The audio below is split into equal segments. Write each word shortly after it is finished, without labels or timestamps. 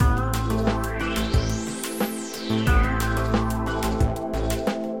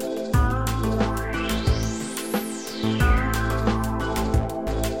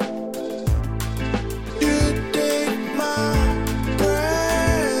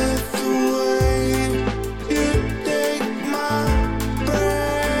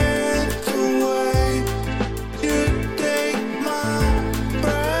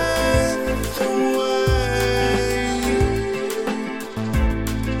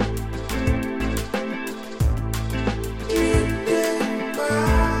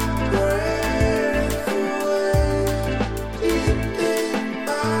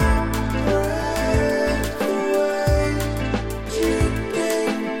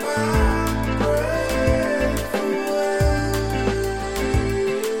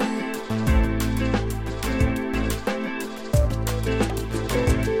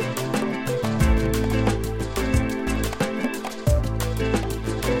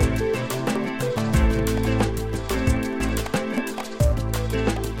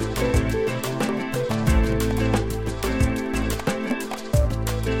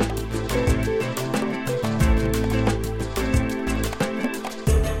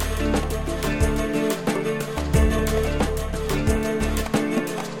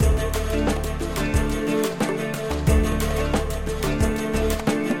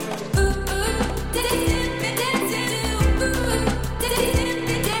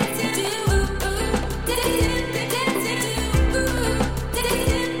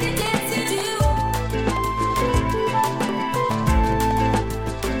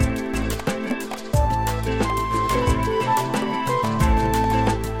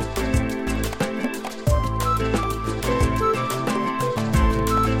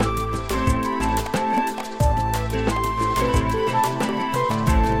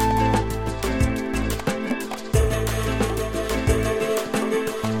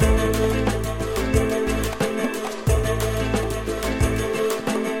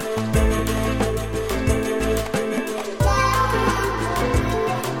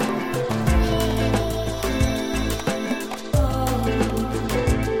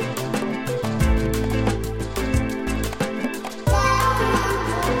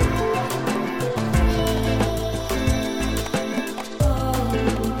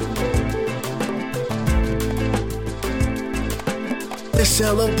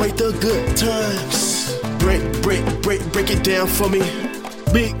celebrate the good times. Break it down for me.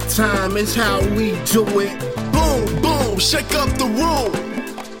 Big time is how we do it. Boom, boom, shake up the room.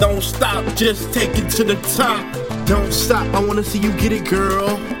 Don't stop, just take it to the top. Don't stop, I wanna see you get it,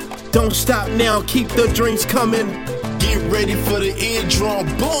 girl. Don't stop now, keep the drinks coming. Get ready for the eardrum,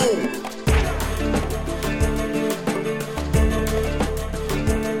 boom.